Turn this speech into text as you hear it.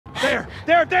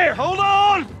There! Hold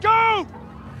on! Go!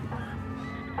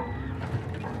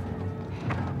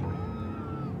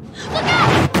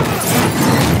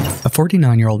 A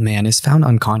 49-year-old man is found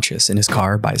unconscious in his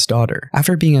car by his daughter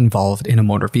after being involved in a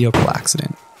motor vehicle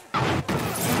accident.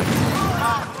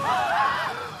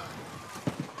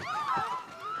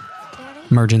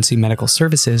 Emergency medical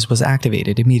services was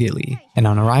activated immediately, and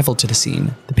on arrival to the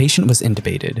scene, the patient was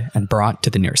intubated and brought to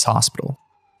the nearest hospital.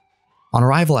 On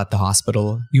arrival at the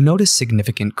hospital, you notice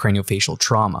significant craniofacial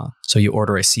trauma, so you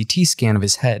order a CT scan of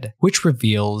his head, which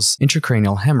reveals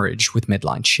intracranial hemorrhage with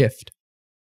midline shift.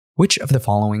 Which of the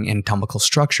following anatomical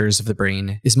structures of the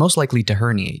brain is most likely to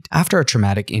herniate after a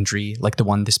traumatic injury like the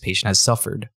one this patient has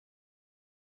suffered?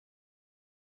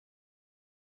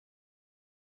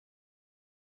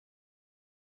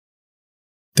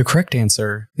 The correct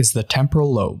answer is the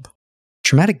temporal lobe.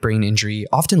 Traumatic brain injury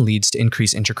often leads to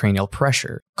increased intracranial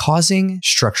pressure, causing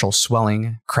structural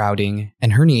swelling, crowding,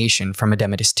 and herniation from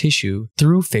edematous tissue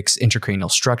through fixed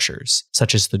intracranial structures,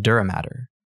 such as the dura mater.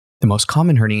 The most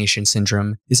common herniation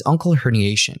syndrome is uncal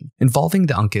herniation, involving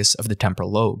the uncus of the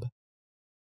temporal lobe.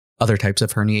 Other types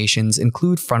of herniations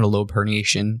include frontal lobe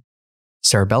herniation,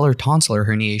 cerebellar tonsillar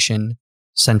herniation,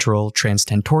 central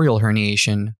transtentorial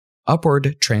herniation,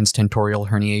 upward transtentorial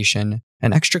herniation,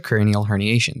 and extracranial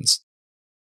herniations.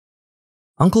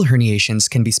 Uncal herniations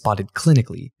can be spotted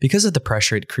clinically because of the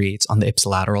pressure it creates on the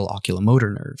ipsilateral oculomotor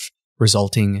nerve,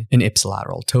 resulting in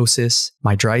ipsilateral ptosis,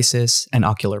 mydriasis, and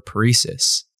ocular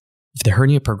paresis. If the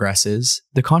hernia progresses,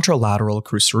 the contralateral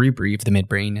crucerebri of the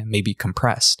midbrain may be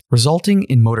compressed, resulting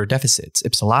in motor deficits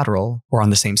ipsilateral, or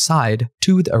on the same side,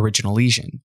 to the original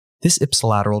lesion. This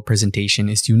ipsilateral presentation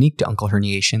is unique to uncal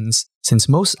herniations, since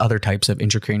most other types of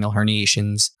intracranial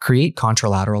herniations create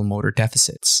contralateral motor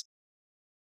deficits.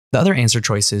 The other answer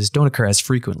choices don't occur as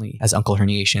frequently as uncal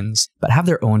herniations, but have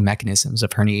their own mechanisms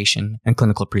of herniation and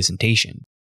clinical presentation.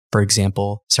 For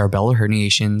example, cerebellar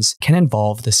herniations can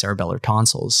involve the cerebellar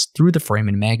tonsils through the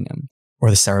foramen magnum, or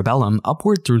the cerebellum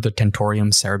upward through the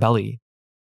tentorium cerebelli.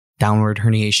 Downward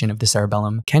herniation of the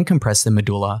cerebellum can compress the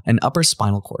medulla and upper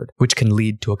spinal cord, which can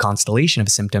lead to a constellation of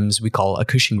symptoms we call a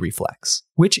Cushing reflex,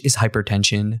 which is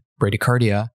hypertension,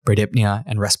 bradycardia, bradypnea,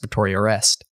 and respiratory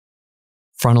arrest.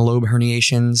 Frontal lobe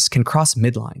herniations can cross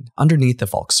midline underneath the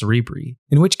falx cerebri,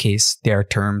 in which case they are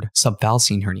termed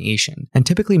subfalcine herniation and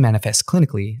typically manifest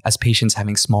clinically as patients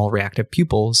having small reactive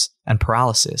pupils and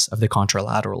paralysis of the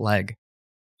contralateral leg.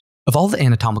 Of all the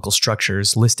anatomical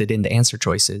structures listed in the answer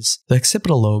choices, the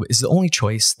occipital lobe is the only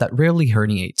choice that rarely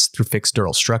herniates through fixed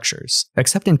dural structures,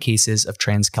 except in cases of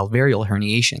transcalvarial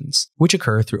herniations, which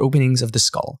occur through openings of the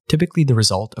skull, typically the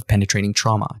result of penetrating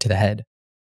trauma to the head.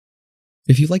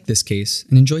 If you like this case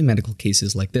and enjoy medical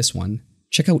cases like this one,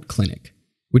 check out Clinic,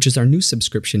 which is our new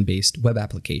subscription-based web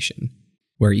application,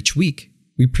 where each week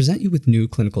we present you with new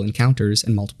clinical encounters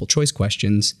and multiple choice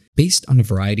questions based on a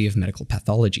variety of medical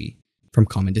pathology, from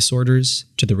common disorders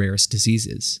to the rarest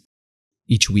diseases.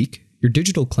 Each week, your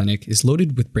digital clinic is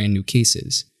loaded with brand new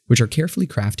cases, which are carefully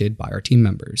crafted by our team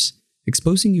members,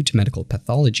 exposing you to medical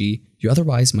pathology you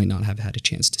otherwise might not have had a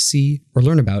chance to see or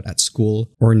learn about at school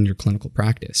or in your clinical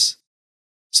practice.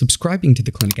 Subscribing to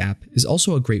the Clinic app is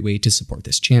also a great way to support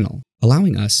this channel,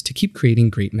 allowing us to keep creating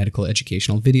great medical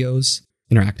educational videos,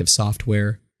 interactive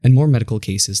software, and more medical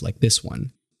cases like this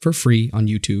one, for free on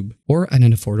YouTube or at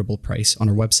an affordable price on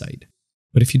our website.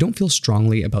 But if you don't feel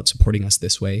strongly about supporting us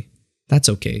this way, that's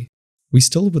okay. We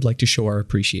still would like to show our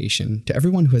appreciation to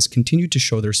everyone who has continued to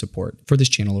show their support for this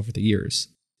channel over the years.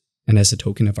 And as a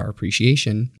token of our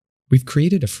appreciation, we've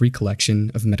created a free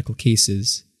collection of medical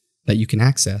cases that you can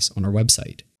access on our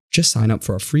website. Just sign up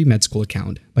for a free med school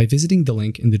account by visiting the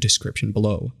link in the description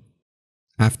below.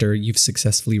 After you've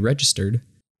successfully registered,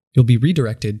 you'll be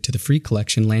redirected to the free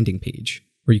collection landing page,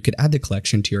 where you could add the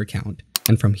collection to your account,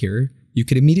 and from here, you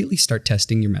could immediately start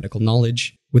testing your medical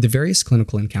knowledge with the various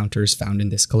clinical encounters found in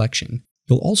this collection.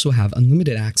 You'll also have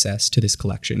unlimited access to this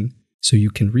collection, so you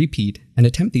can repeat and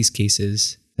attempt these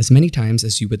cases as many times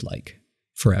as you would like,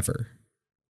 forever.